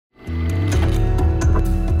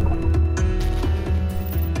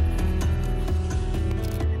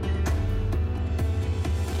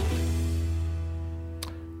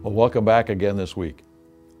Welcome back again this week.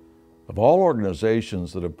 Of all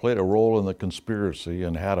organizations that have played a role in the conspiracy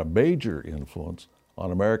and had a major influence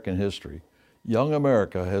on American history, Young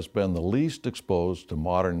America has been the least exposed to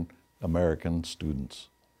modern American students.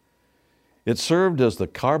 It served as the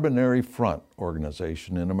Carbonari Front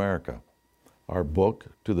organization in America. Our book,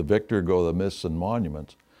 To the Victor Go the Myths and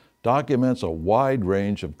Monuments, documents a wide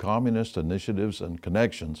range of communist initiatives and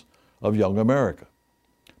connections of Young America.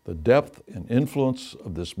 The depth and influence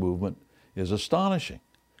of this movement is astonishing,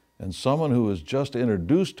 and someone who is just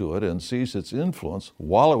introduced to it and sees its influence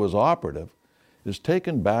while it was operative is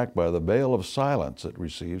taken back by the veil of silence it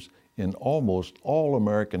receives in almost all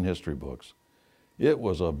American history books. It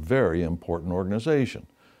was a very important organization,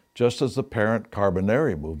 just as the parent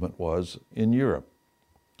Carbonari movement was in Europe.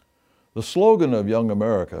 The slogan of Young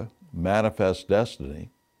America, Manifest Destiny,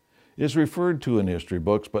 is referred to in history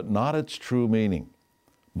books, but not its true meaning.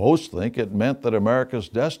 Most think it meant that America's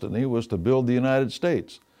destiny was to build the United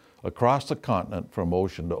States across the continent from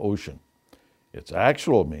ocean to ocean. Its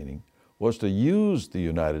actual meaning was to use the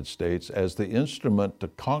United States as the instrument to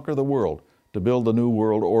conquer the world, to build a new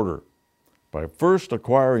world order, by first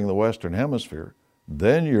acquiring the Western Hemisphere,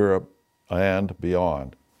 then Europe, and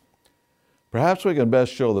beyond. Perhaps we can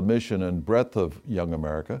best show the mission and breadth of Young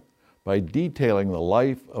America by detailing the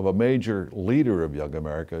life of a major leader of Young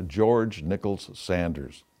America, George Nicholas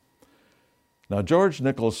Sanders. Now, George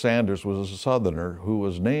Nicholas Sanders was a Southerner who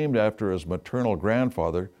was named after his maternal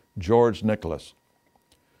grandfather, George Nicholas.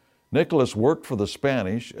 Nicholas worked for the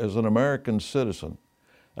Spanish as an American citizen,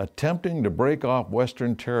 attempting to break off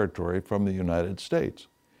Western territory from the United States,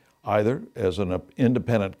 either as an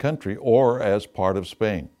independent country or as part of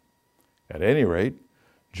Spain. At any rate,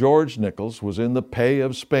 George Nicholas was in the pay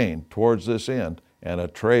of Spain towards this end and a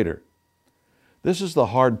traitor. This is the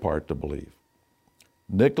hard part to believe.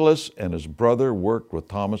 Nicholas and his brother worked with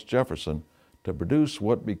Thomas Jefferson to produce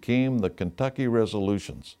what became the Kentucky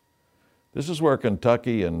Resolutions. This is where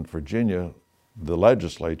Kentucky and Virginia, the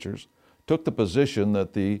legislatures, took the position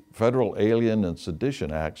that the Federal Alien and Sedition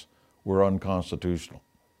Acts were unconstitutional.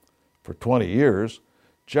 For 20 years,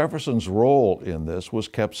 Jefferson's role in this was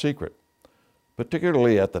kept secret,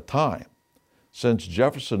 particularly at the time, since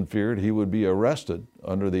Jefferson feared he would be arrested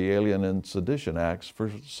under the Alien and Sedition Acts for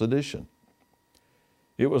sedition.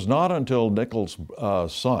 It was not until Nichols'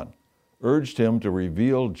 son urged him to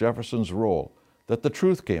reveal Jefferson's role that the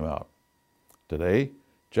truth came out. Today,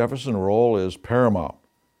 Jefferson's role is paramount,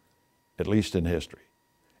 at least in history,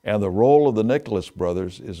 and the role of the Nicholas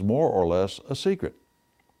brothers is more or less a secret.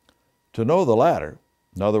 To know the latter,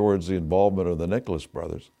 in other words, the involvement of the Nicholas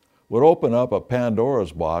brothers, would open up a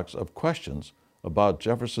Pandora's box of questions about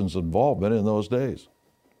Jefferson's involvement in those days.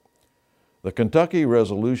 The Kentucky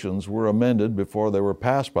Resolutions were amended before they were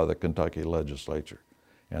passed by the Kentucky legislature,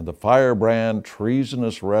 and the firebrand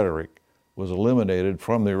treasonous rhetoric was eliminated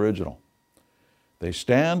from the original. They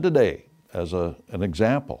stand today as an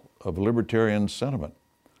example of libertarian sentiment,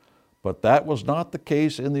 but that was not the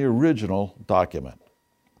case in the original document.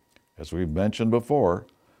 As we've mentioned before,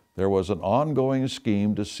 there was an ongoing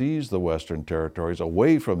scheme to seize the Western territories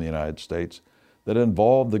away from the United States that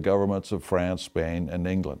involved the governments of France, Spain, and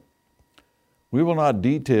England. We will not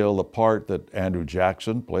detail the part that Andrew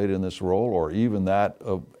Jackson played in this role or even that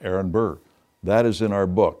of Aaron Burr. That is in our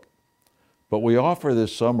book. But we offer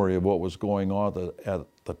this summary of what was going on at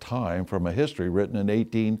the time from a history written in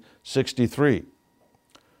 1863.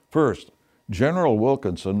 First, General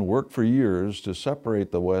Wilkinson worked for years to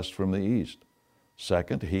separate the West from the East.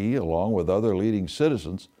 Second, he, along with other leading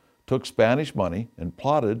citizens, took Spanish money and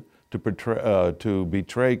plotted to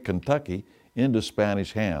betray Kentucky into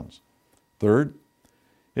Spanish hands. Third,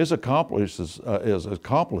 his accomplices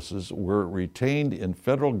were retained in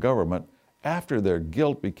federal government after their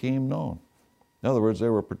guilt became known. In other words, they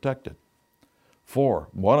were protected. Four,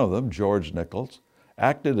 one of them, George Nicholas,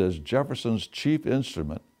 acted as Jefferson's chief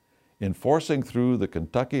instrument in forcing through the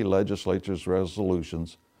Kentucky legislature's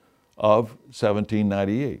resolutions of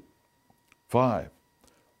 1798. 5.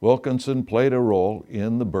 Wilkinson played a role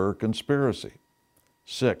in the Burr conspiracy.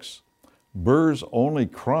 6. Burr's only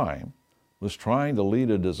crime was trying to lead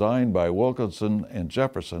a design by Wilkinson and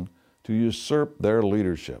Jefferson to usurp their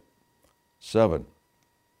leadership. 7.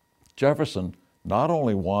 Jefferson not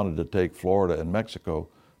only wanted to take Florida and Mexico,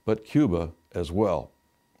 but Cuba as well.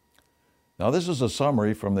 Now, this is a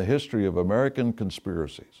summary from the history of American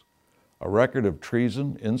conspiracies, a record of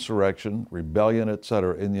treason, insurrection, rebellion,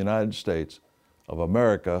 etc. in the United States of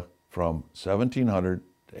America from 1700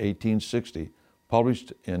 to 1860,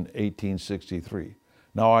 published in 1863.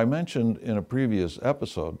 Now, I mentioned in a previous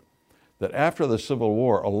episode that after the Civil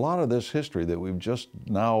War, a lot of this history that we've just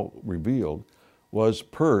now revealed was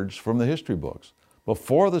purged from the history books.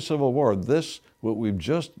 Before the Civil War, what we've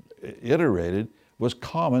just iterated, was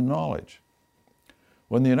common knowledge.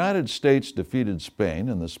 When the United States defeated Spain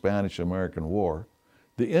in the Spanish-American War,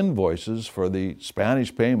 the invoices for the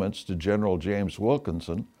Spanish payments to General James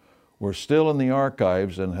Wilkinson were still in the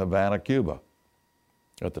archives in Havana, Cuba.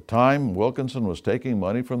 At the time Wilkinson was taking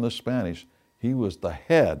money from the Spanish, he was the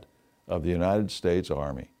head of the United States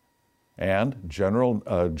Army. And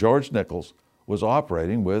General George Nichols was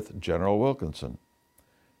operating with General Wilkinson.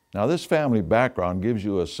 Now, this family background gives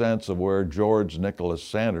you a sense of where George Nicholas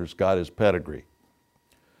Sanders got his pedigree.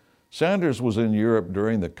 Sanders was in Europe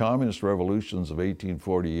during the communist revolutions of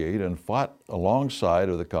 1848 and fought alongside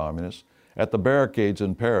of the communists at the barricades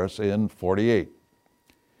in Paris in 48.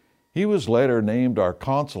 He was later named our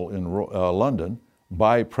consul in London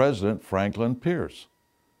by President Franklin Pierce.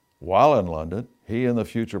 While in London, he and the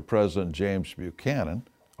future President James Buchanan,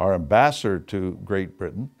 our ambassador to Great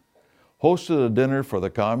Britain, hosted a dinner for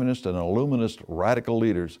the communist and Illuminist radical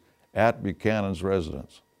leaders at Buchanan's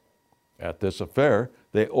residence. At this affair,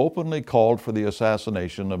 they openly called for the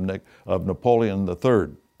assassination of Napoleon III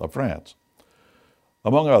of France,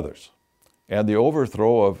 among others, and the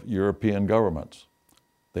overthrow of European governments.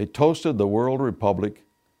 They toasted the World Republic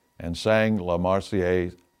and sang La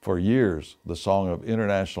Marseillaise for years, the song of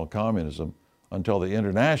international communism, until the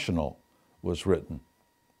International was written.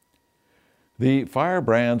 The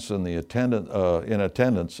firebrands in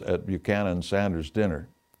attendance at Buchanan-Sanders dinner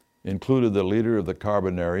included the leader of the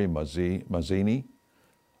Carbonari, Mazzini,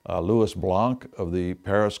 Louis Blanc of the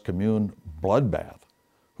Paris Commune bloodbath,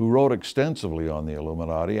 who wrote extensively on the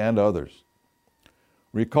Illuminati, and others.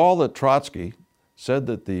 Recall that Trotsky said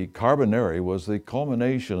that the Carbonari was the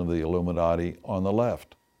culmination of the Illuminati on the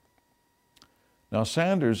left. Now,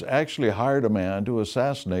 Sanders actually hired a man to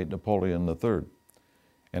assassinate Napoleon III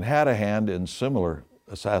and had a hand in similar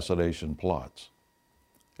assassination plots.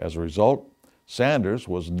 As a result, Sanders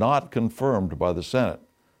was not confirmed by the Senate,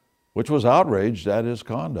 which was outraged at his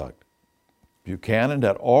conduct. Buchanan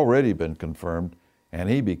had already been confirmed, and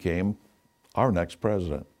he became our next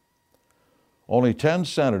president. Only 10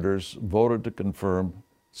 senators voted to confirm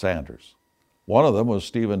Sanders. One of them was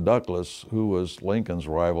Stephen Douglas, who was Lincoln's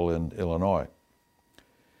rival in Illinois.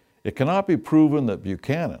 It cannot be proven that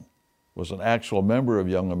Buchanan was an actual member of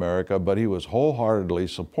Young America, but he was wholeheartedly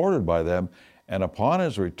supported by them, and upon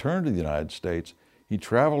his return to the United States, he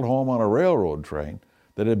traveled home on a railroad train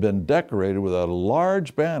that had been decorated with a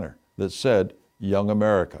large banner that said, Young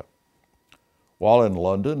America. While in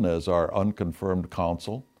London as our unconfirmed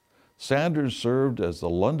consul, Sanders served as the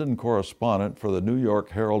London correspondent for the New York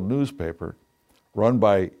Herald newspaper, run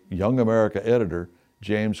by Young America editor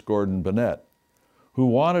James Gordon Bennett, who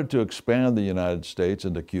wanted to expand the United States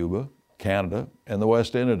into Cuba, Canada, and the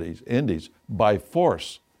West Indies by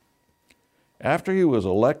force. After he was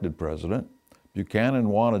elected president, Buchanan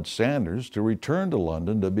wanted Sanders to return to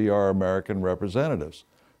London to be our American representatives,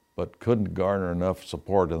 but couldn't garner enough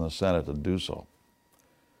support in the Senate to do so.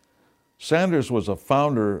 Sanders was a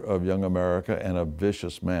founder of Young America and a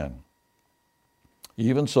vicious man.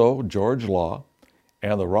 Even so, George Law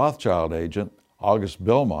and the Rothschild agent, August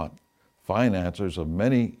Belmont, financiers of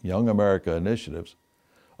many Young America initiatives,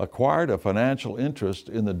 acquired a financial interest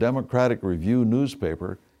in the Democratic Review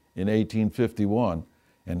newspaper in 1851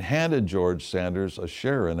 and handed George Sanders a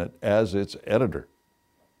share in it as its editor.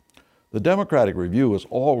 The Democratic Review was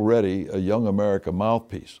already a Young America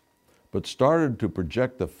mouthpiece, but started to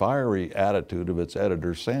project the fiery attitude of its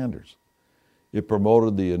editor Sanders. It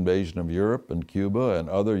promoted the invasion of Europe and Cuba and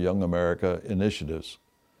other Young America initiatives.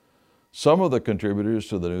 Some of the contributors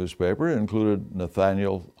to the newspaper included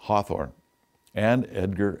Nathaniel Hawthorne and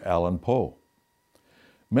Edgar Allan Poe.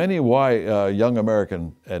 Many Young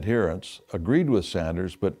American adherents agreed with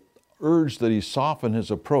Sanders, but urged that he soften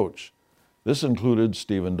his approach. This included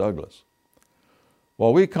Stephen Douglas.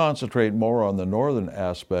 While we concentrate more on the northern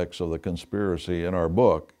aspects of the conspiracy in our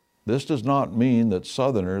book, this does not mean that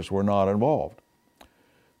Southerners were not involved.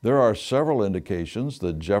 There are several indications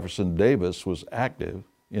that Jefferson Davis was active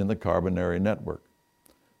in the Carbonari network.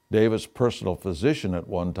 Davis' personal physician at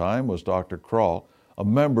one time was Dr. Krall, a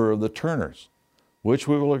member of the Turners, which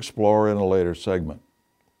we will explore in a later segment.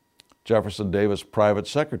 Jefferson Davis' private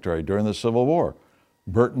secretary during the Civil War,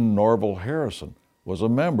 Burton Norval Harrison, was a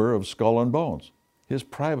member of Skull and Bones, his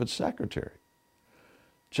private secretary.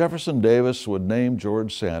 Jefferson Davis would name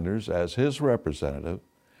George Sanders as his representative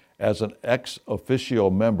as an ex officio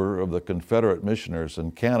member of the Confederate missioners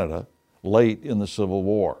in Canada late in the Civil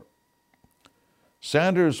War.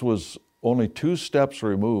 Sanders was only 2 steps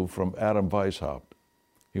removed from Adam Weishaupt.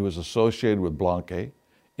 He was associated with Blanquet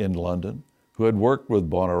in London, who had worked with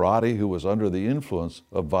Buonarroti, who was under the influence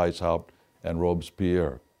of Weishaupt and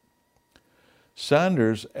Robespierre.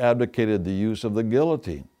 Sanders advocated the use of the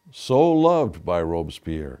guillotine, so loved by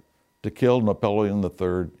Robespierre, to kill Napoleon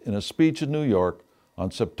III in a speech in New York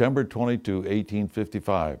on September 22,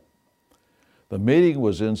 1855. The meeting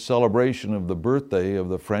was in celebration of the birthday of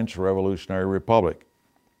the French Revolutionary Republic.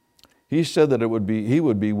 He said that he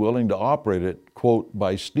would be willing to operate it, quote,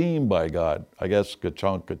 by steam, by God. I guess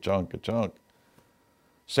ka-chunk, ka-chunk, ka-chunk.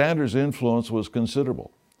 Sanders' influence was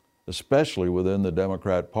considerable, especially within the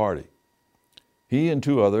Democrat Party. He and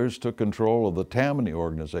 2 others took control of the Tammany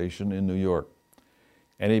organization in New York,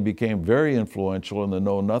 and he became very influential in the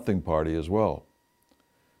Know Nothing Party as well.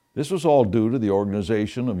 This was all due to the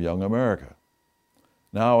organization of Young America.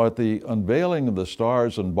 Now, at the unveiling of the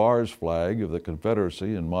Stars and Bars flag of the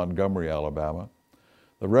Confederacy in Montgomery, Alabama,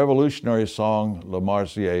 the revolutionary song La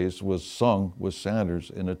Marseillaise was sung with Sanders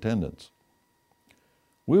in attendance.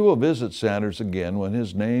 We will visit Sanders again when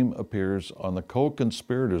his name appears on the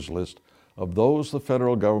co-conspirators list of those the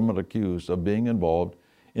federal government accused of being involved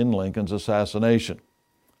in Lincoln's assassination.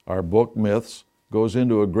 Our book, Myths, goes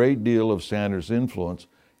into a great deal of Sanders' influence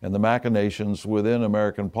and the machinations within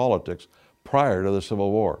American politics prior to the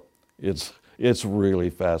Civil War. It's really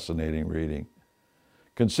fascinating reading.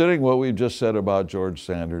 Considering what we've just said about George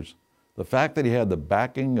Sanders, the fact that he had the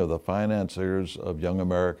backing of the financiers of Young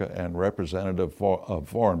America and representative of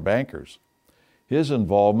foreign bankers, his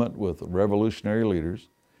involvement with revolutionary leaders,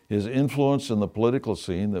 his influence in the political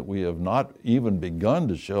scene that we have not even begun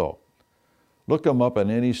to show. Look him up in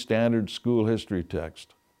any standard school history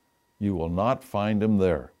text. You will not find him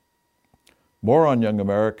there. More on Young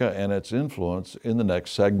America and its influence in the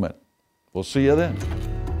next segment. We'll see you then.